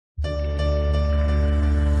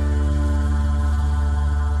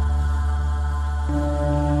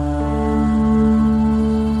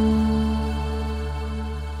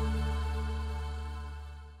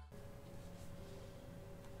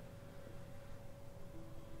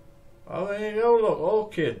Oh, there you go, look,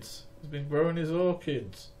 orchids. He's been growing his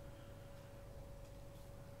orchids.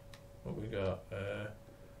 What we got?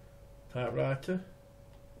 Typewriter.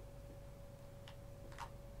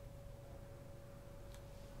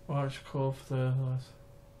 What's it called for the last?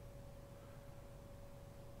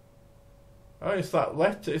 Oh, it's that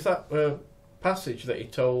letter. It's that passage that he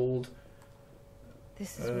told.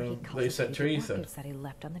 This is where he that he sent to Ethan. orchids that he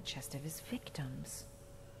left on the chest of his victims.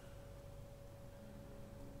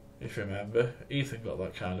 If you remember, Ethan got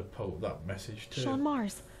that kind of that message too. Sean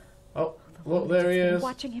Mars. Oh, look, there he is.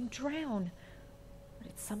 Watching him drown. But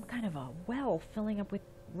it's some kind of a well filling up with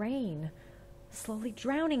rain, slowly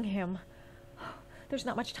drowning him. There's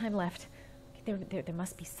not much time left. There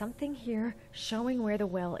must be something here showing where the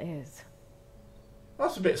well is.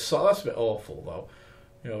 That's a bit awful though.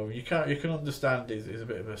 You know, you can understand he's a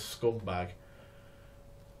bit of a scumbag.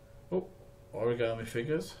 Oh, origami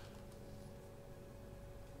figures.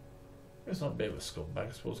 He's not a bit of a scumbag.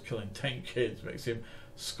 I suppose killing 10 kids makes him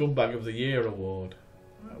Scumbag of the Year award.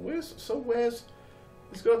 Where's there's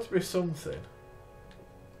got to be something.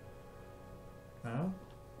 No?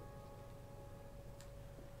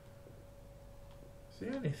 Is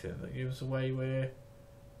there anything that gives away where...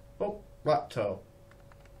 Oh, laptop.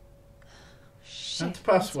 Shit, Enter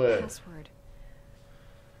password.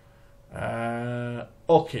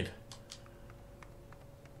 Orchid.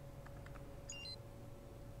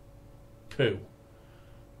 Poo.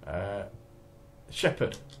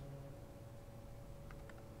 Shepherd.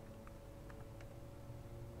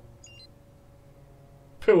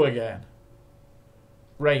 Poo again.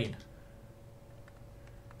 Rain.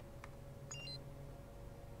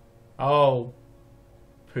 Oh.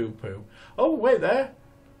 Poo poo. Oh, wait there.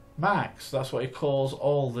 Max. That's what he calls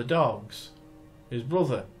all the dogs. His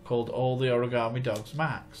brother called all the origami dogs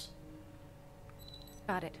Max.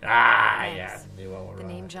 Got it. Ah, Max. yeah. Knew all The right.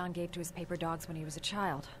 name John gave to his paper dogs when he was a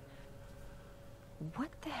child. What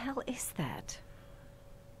the hell is that?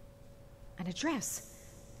 An address.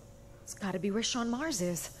 It's gotta be where Sean Mars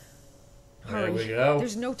is. Hurry. There we go.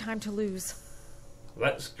 There's no time to lose.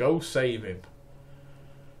 Let's go save him.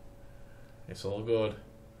 It's all good.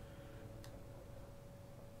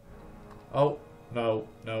 Oh, no,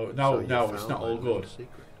 it's not all good.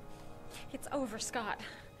 It's over, Scott.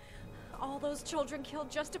 All those children killed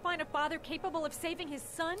just to find a father capable of saving his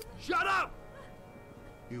son? Shut up!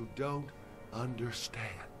 You don't understand.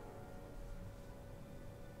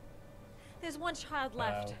 There's one child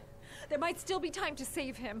left. There might still be time to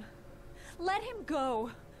save him. Let him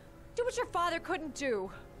go. Do what your father couldn't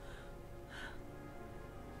do.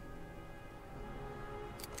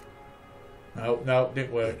 No,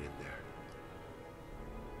 didn't work. Get in there.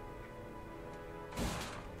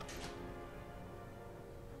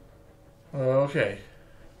 Okay.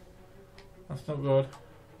 That's not good.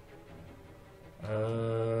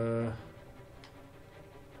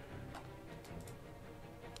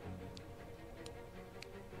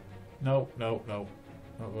 No. Not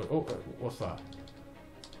good. Oh, what's that?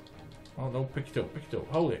 Oh no, pick it up.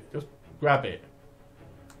 Hold it. Just grab it.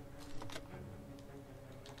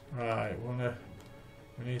 Right,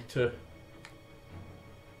 we need to...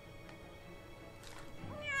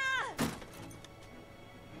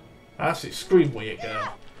 That's it, scream where you go.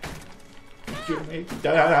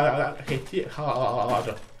 Hit it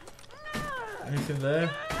hard. Anything there?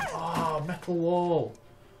 Oh, metal wall.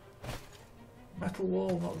 Metal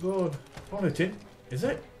wall, not good. Oh, it in. Is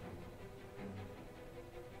it?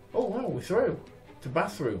 Oh wow, we're through. To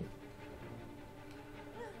bathroom.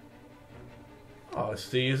 Oh,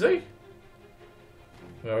 it's easy.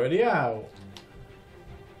 We're already out.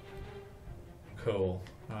 Cool.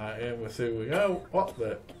 Right, here we're through we go. What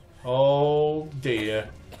the... Oh dear.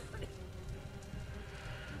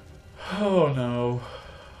 Oh no.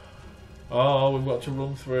 Oh, we've got to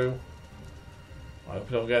run through. I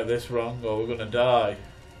hope we don't get this wrong or we're going to die.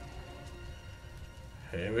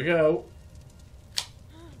 Here we go.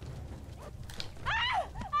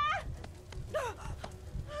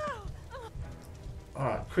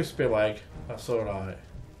 Alright, crispy leg. That's alright.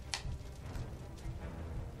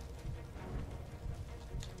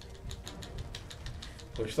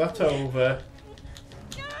 Push that over.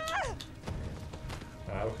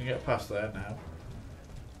 Right, we can get past there now.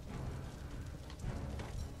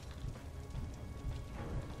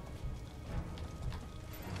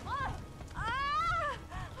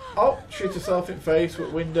 Oh, shoot herself in face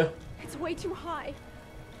with window. It's way too high.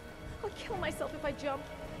 I'll kill myself if I jump.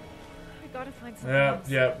 I gotta find something Yeah, else.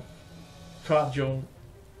 yeah. Can't jump.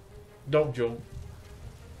 Don't jump.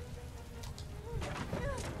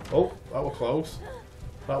 Oh, that was close.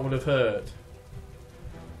 That would have hurt.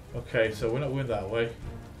 Okay, so we're not going that way.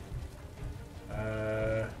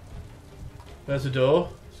 There's a door.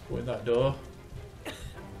 Let's go in that door.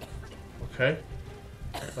 Okay.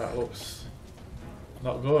 That looks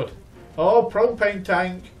not good. Oh, propane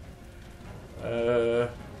tank.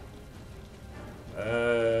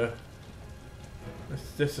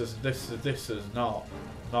 This is not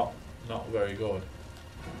very good.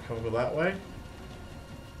 Can we go that way?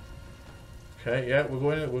 Okay, yeah, we're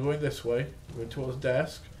going this way. We're going towards the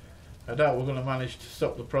desk. I doubt we're going to manage to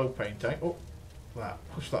stop the propane tank. Oh, that.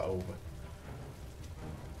 Push that over.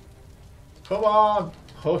 Come on!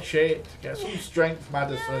 Push it. Get some strength,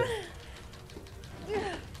 Madison.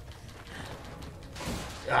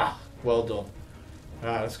 Ah, well done.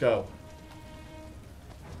 Alright, let's go.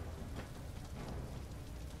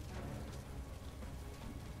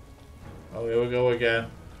 Oh, here we go again.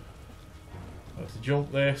 I have to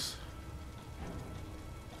jump this.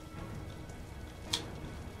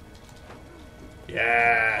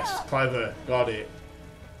 Yes! Clever. Got it.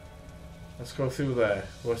 Let's go through there.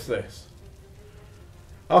 What's this?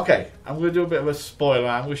 Okay, I'm going to do a bit of a spoiler.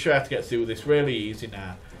 I'm going to show you how to get through this really easy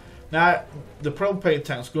now. Now, the propane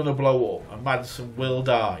tank's going to blow up and Madison will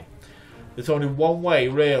die. There's only one way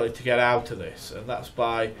really to get out of this, and that's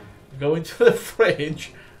by going to the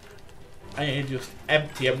fridge and you just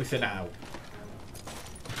empty everything out.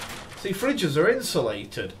 See, fridges are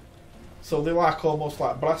insulated, so they like almost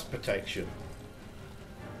like blast protection.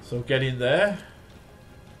 So get in there.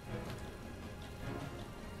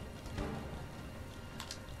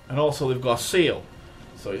 And also they've got a seal,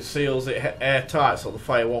 so it seals it airtight so the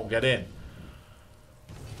fire won't get in.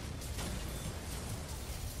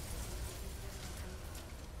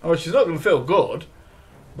 Oh, she's not going to feel good,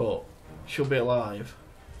 but she'll be alive.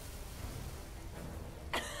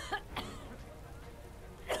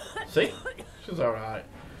 See? She's alright.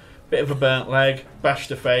 Bit of a burnt leg, bashed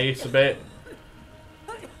her face a bit.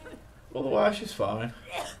 Otherwise she's fine.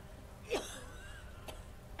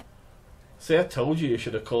 See, I told you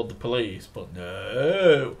should have called the police, but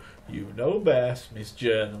no. You know best, Miss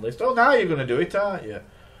Journalist. Oh, now you're going to do it, aren't you?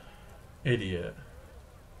 Idiot.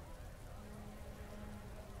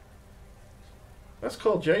 Let's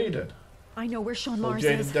call Jaden. I know where Sean Mars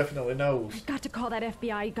Jaden is. definitely knows. I've got to call that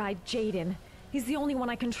FBI guy, Jaden. He's the only one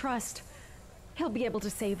I can trust. He'll be able to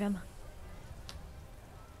save him.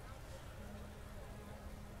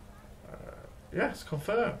 Yes,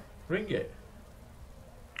 confirm. Ring it.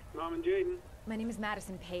 Mom and Jaden. My name is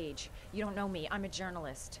Madison Page. You don't know me. I'm a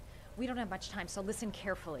journalist. We don't have much time, so listen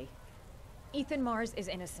carefully. Ethan Mars is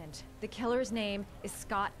innocent. The killer's name is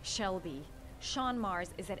Scott Shelby. Sean Mars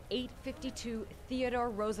is at 852 Theodore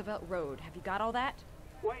Roosevelt Road. Have you got all that?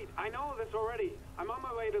 Wait, I know all this already. I'm on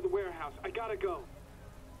my way to the warehouse. I gotta go.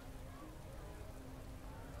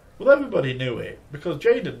 Well, everybody knew it because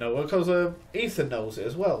Jaden knew it, because Ethan knows it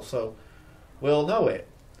as well, so we'll know it.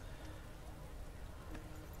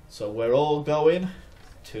 So we're all going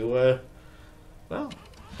to, well,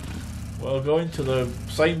 we're going to the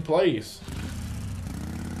same place.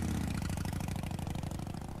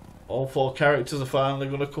 All four characters are finally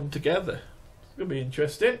going to come together. It's going to be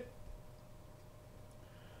interesting.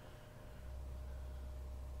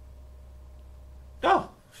 Oh,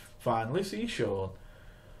 finally see Sean.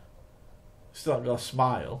 Still haven't got a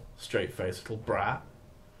smile. Straight faced little brat.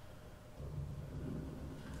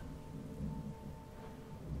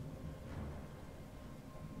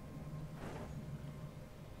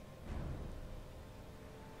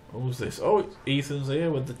 Who's this? Oh, Ethan's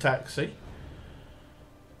here with the taxi.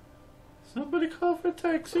 Somebody call for a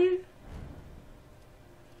taxi?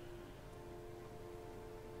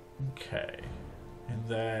 Okay. In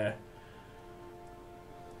there.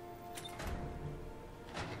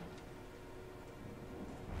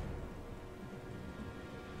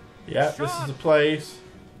 Yeah, this is the place.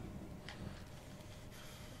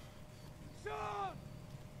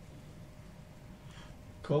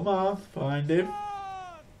 Come on, find him.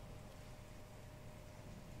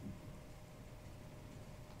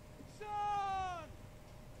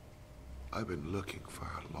 I've been looking for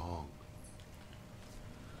a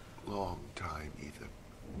long time, Ethan.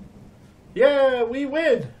 Yeah, we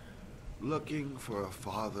win. Looking for a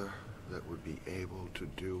father that would be able to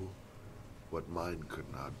do what mine could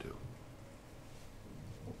not do.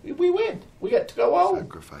 We win. We get to go home.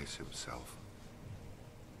 Sacrifice himself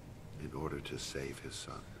in order to save his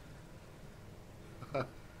son.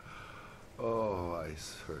 Oh, I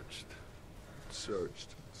searched.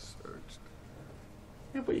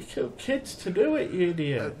 Yeah, but you killed kids to do it, you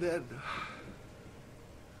idiot. And then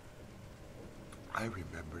I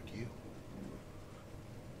remembered you.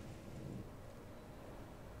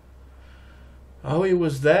 Oh, he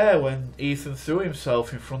was there when Ethan threw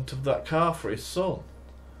himself in front of that car for his son.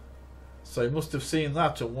 So he must have seen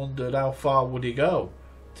that and wondered how far would he go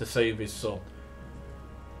to save his son.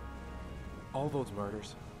 All those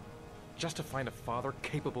murders, just to find a father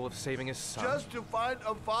capable of saving his son. Just to find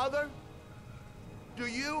a father? Do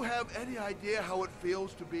you have any idea how it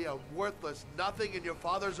feels to be a worthless nothing in your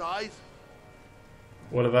father's eyes?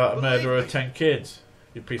 What about a murderer Believe of me, 10 kids?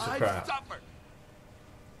 You piece of I've crap. suffered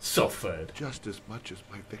Suffered. just as much as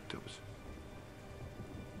my victims.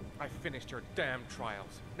 I finished your damn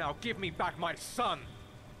trials. Now give me back my son!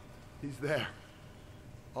 He's there.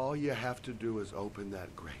 All you have to do is open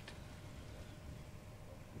that grate.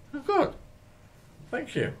 Oh, good.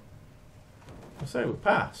 Thank you. I say we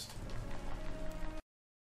passed.